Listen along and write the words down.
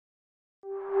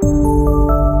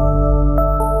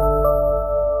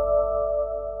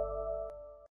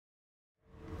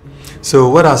So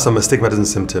what are some astigmatism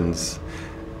symptoms?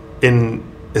 In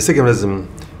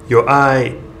astigmatism, your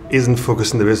eye isn't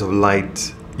focusing the rays of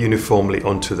light uniformly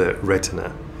onto the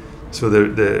retina. So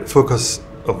the focus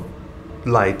of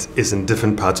light is in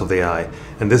different parts of the eye,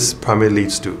 and this primarily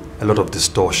leads to a lot of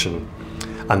distortion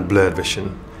and blurred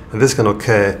vision. And this can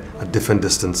occur at different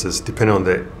distances depending on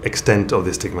the extent of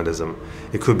the astigmatism.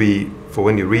 It could be for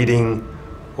when you're reading,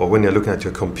 or when you're looking at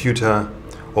your computer,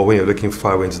 or when you're looking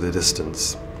far away into the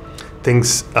distance.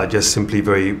 Things are just simply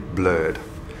very blurred.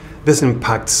 This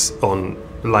impacts on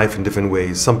life in different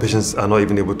ways. Some patients are not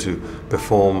even able to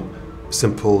perform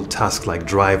simple tasks like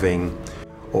driving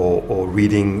or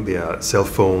reading their cell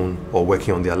phone or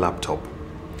working on their laptop.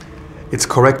 It's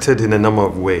corrected in a number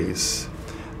of ways.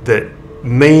 The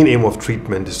main aim of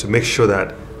treatment is to make sure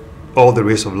that all the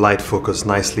rays of light focus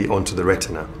nicely onto the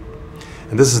retina.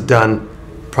 And this is done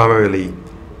primarily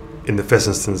in the first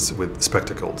instance with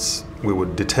spectacles. We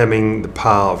would determine the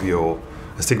power of your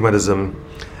astigmatism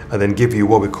and then give you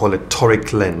what we call a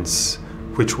toric lens,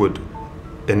 which would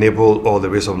enable all the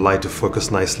rays of light to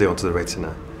focus nicely onto the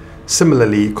retina.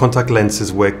 Similarly, contact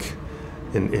lenses work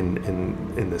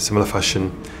in a similar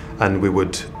fashion, and we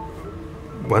would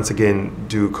once again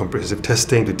do comprehensive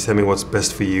testing to determine what's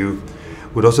best for you.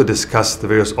 We'd also discuss the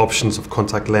various options of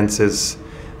contact lenses.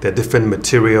 There are different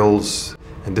materials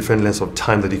and different lengths of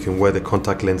time that you can wear the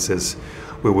contact lenses.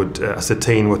 We would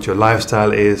ascertain what your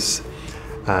lifestyle is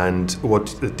and what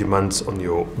the demands on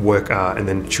your work are, and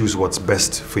then choose what's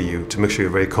best for you to make sure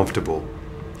you're very comfortable.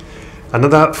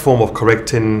 Another form of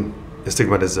correcting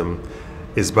astigmatism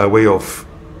is by way of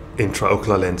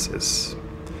intraocular lenses.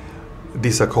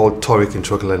 These are called toric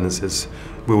intraocular lenses.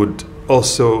 We would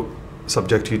also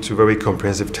subject you to very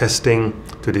comprehensive testing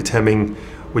to determine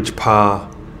which power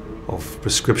of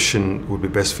prescription would be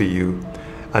best for you,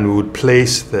 and we would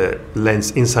place the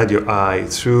lens inside your eye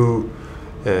through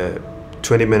a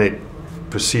 20-minute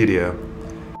procedure,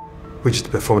 which is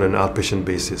performed on an outpatient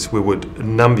basis. We would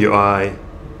numb your eye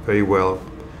very well.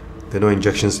 There are no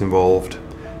injections involved,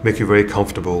 make you very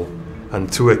comfortable,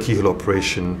 and through a keyhole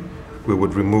operation we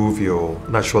would remove your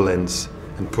natural lens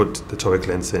and put the toric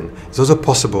lens in. It's also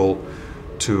possible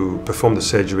to perform the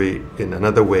surgery in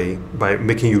another way by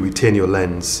making you retain your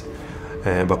lens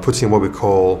by putting what we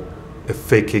call a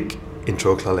phakic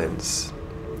intraocular lens.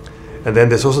 And then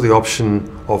there's also the option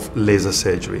of laser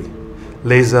surgery.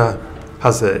 Laser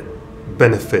has a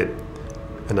benefit,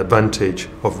 an advantage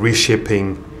of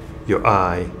reshaping your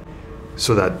eye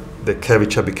so that the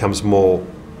curvature becomes more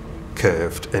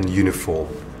curved and uniform,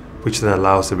 which then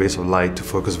allows the rays of light to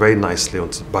focus very nicely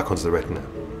back onto the retina.